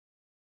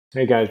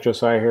Hey guys,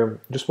 Josiah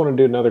here. Just want to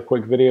do another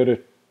quick video to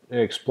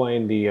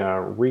explain the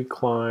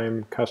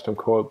Reclimb custom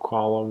quote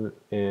column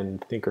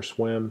in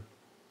Thinkorswim.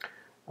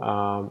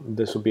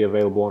 This will be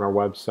available on our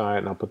website,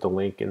 and I'll put the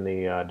link in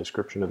the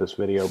description of this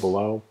video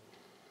below.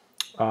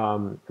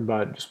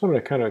 But just wanted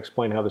to kind of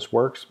explain how this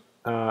works.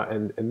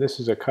 And this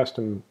is a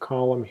custom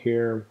column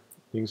here.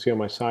 You can see on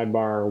my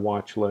sidebar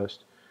watch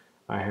list,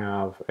 I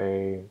have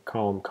a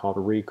column called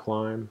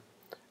Reclimb.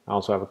 I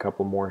also have a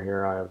couple more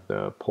here. I have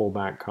the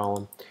pullback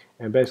column.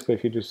 And basically,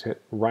 if you just hit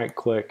right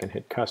click and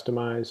hit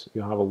customize,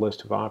 you'll have a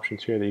list of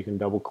options here that you can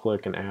double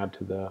click and add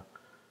to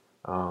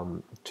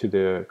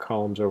the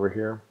columns over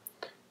here.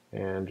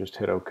 And just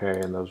hit OK,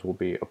 and those will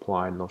be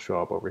applied and they'll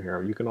show up over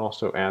here. You can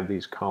also add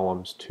these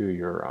columns to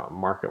your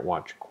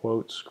MarketWatch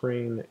quote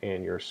screen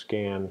and your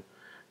scan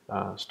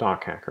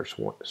stock hacker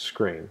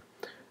screen.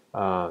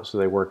 So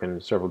they work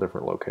in several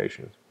different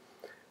locations.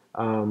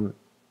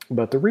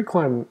 But the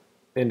Reclimb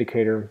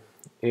indicator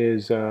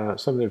is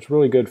something that's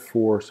really good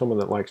for someone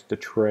that likes to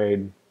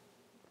trade,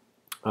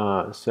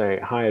 say,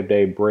 high of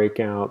day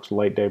breakouts,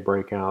 late day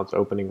breakouts,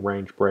 opening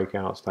range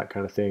breakouts, that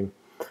kind of thing,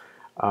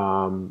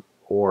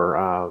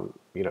 or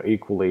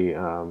equally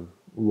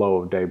low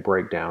of day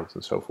breakdowns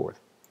and so forth.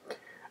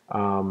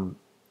 And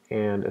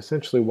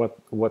essentially,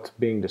 what's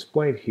being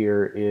displayed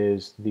here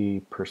is the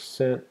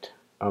percent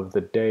of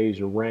the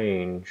day's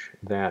range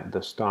that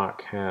the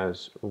stock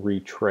has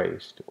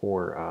retraced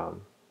or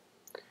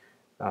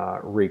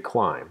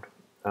reclimbed.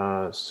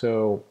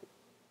 So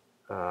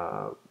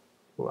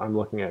I'm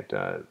looking at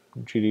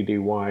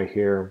GDDY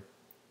here,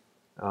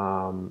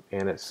 and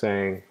it's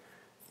saying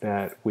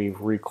that we've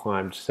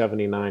reclimbed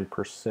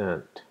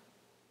 79%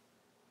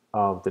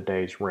 of the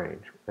day's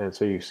range. And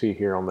so you see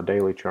here on the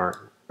daily chart,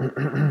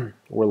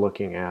 we're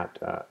looking at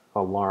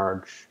a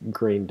large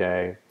green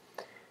day,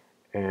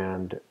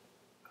 and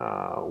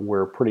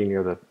we're pretty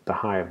near the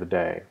high of the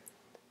day.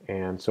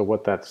 And so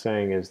what that's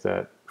saying is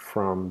that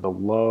from the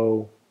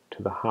low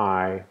to the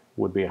high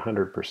would be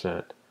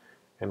 100%,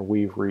 and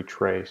we've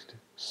retraced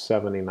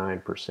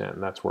 79%,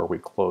 and that's where we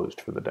closed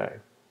for the day.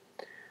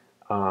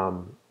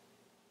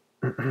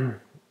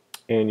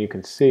 And you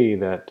can see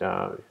that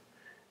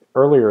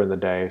earlier in the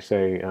day,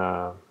 say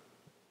around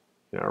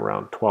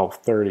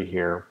 12:30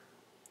 here,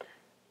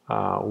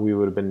 we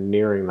would have been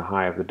nearing the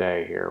high of the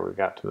day here. We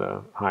got to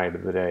the high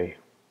of the day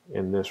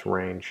in this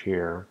range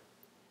here.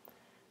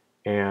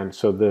 And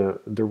so the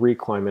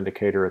Reclimb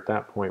indicator at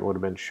that point would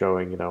have been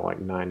showing, like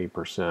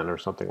 90% or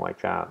something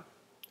like that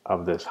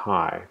of this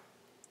high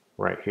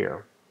right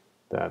here.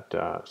 That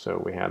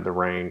so we had the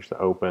range, the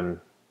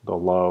open, the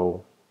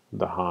low,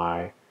 the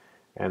high,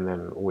 and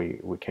then we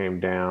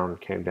came down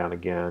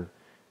again,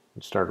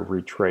 and started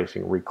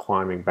retracing,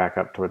 reclimbing back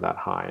up toward that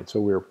high. And so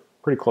we were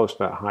pretty close to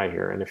that high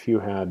here. And if you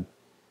had,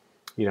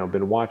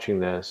 been watching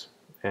this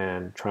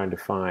and trying to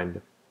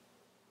find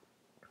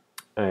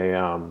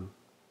a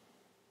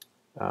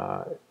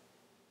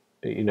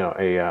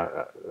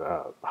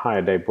high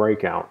a day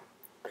breakout,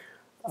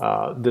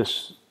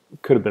 this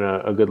could have been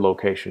a good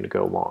location to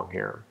go long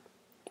here.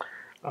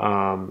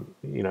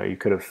 You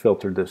could have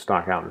filtered this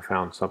stock out and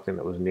found something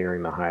that was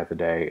nearing the high of the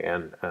day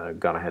and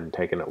gone ahead and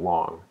taken it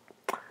long.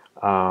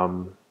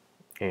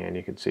 And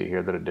you can see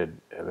here that it did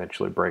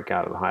eventually break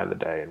out of the high of the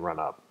day and run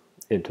up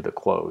into the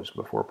close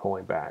before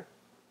pulling back.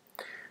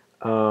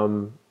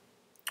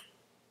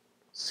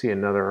 See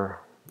another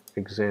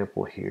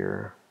example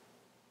here.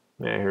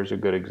 Yeah, here's a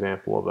good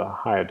example of a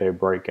high a day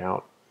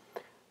breakout.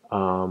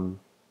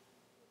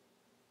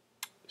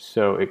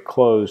 So it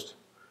closed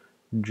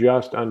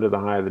just under the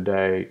high of the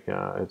day.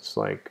 It's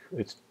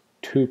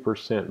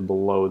 2%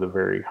 below the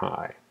very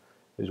high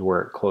is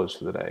where it closed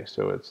for the day.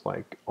 So it's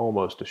like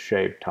almost a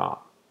shaved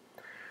top.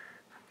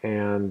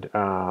 And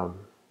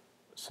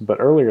but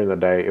earlier in the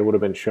day, it would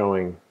have been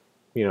showing,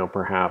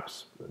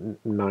 perhaps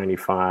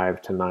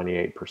 95 to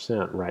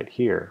 98% right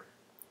here.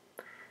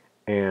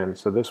 And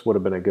so this would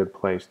have been a good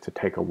place to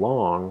take a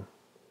long,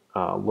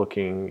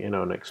 looking,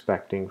 and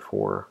expecting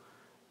for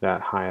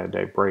that high a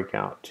day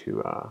breakout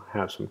to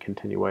have some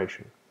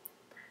continuation.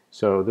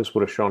 So this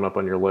would have shown up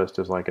on your list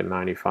as like a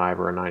 95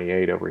 or a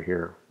 98 over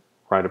here,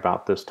 right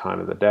about this time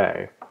of the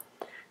day.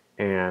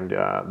 And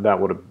that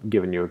would have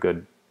given you a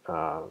good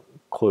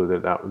clue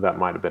that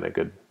might have been a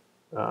good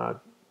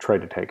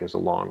trade to take as a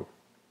long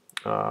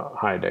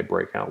high day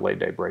breakout, late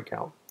day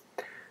breakout.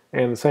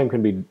 And the same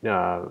can be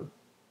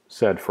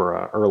said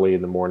for early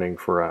in the morning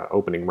for an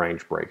opening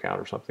range breakout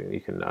or something.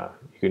 You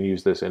can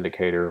use this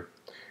indicator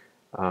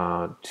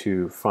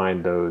to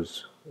find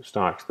those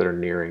stocks that are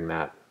nearing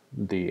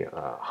the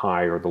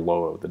high or the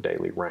low of the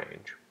daily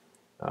range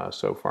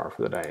so far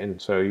for the day. And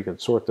so you can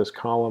sort this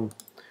column.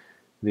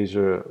 These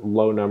are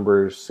low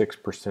numbers,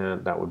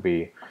 6%. That would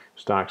be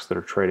stocks that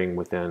are trading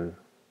within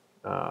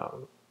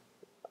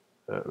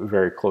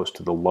very close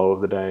to the low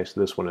of the day. So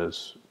this one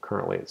is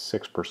currently at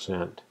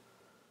 6%.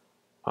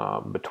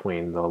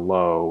 Between the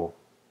low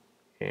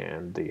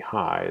and the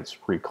high, it's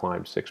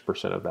reclimbed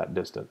 6% of that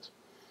distance.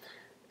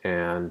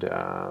 And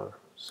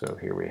so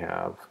here we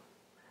have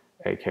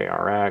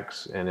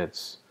AKRX, and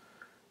it's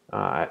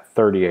at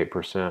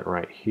 38%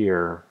 right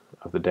here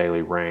of the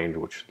daily range,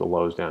 which the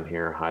lows down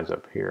here, highs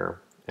up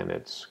here, and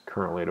it's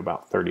currently at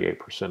about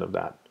 38% of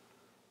that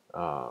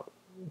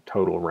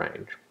total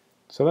range.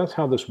 So that's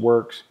how this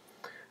works.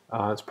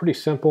 It's pretty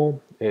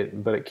simple,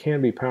 but it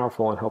can be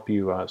powerful and help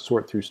you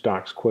sort through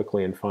stocks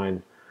quickly and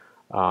find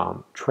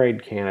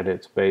trade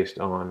candidates based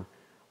on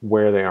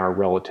where they are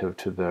relative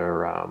to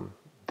their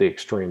the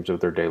extremes of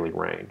their daily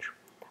range.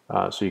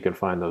 So you can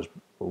find those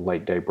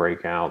late day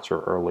breakouts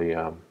or early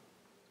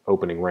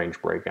opening range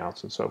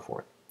breakouts and so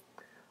forth.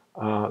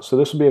 So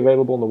this will be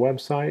available on the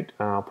website.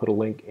 I'll put a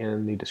link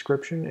in the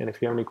description, and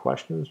if you have any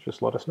questions,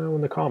 just let us know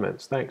in the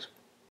comments. Thanks.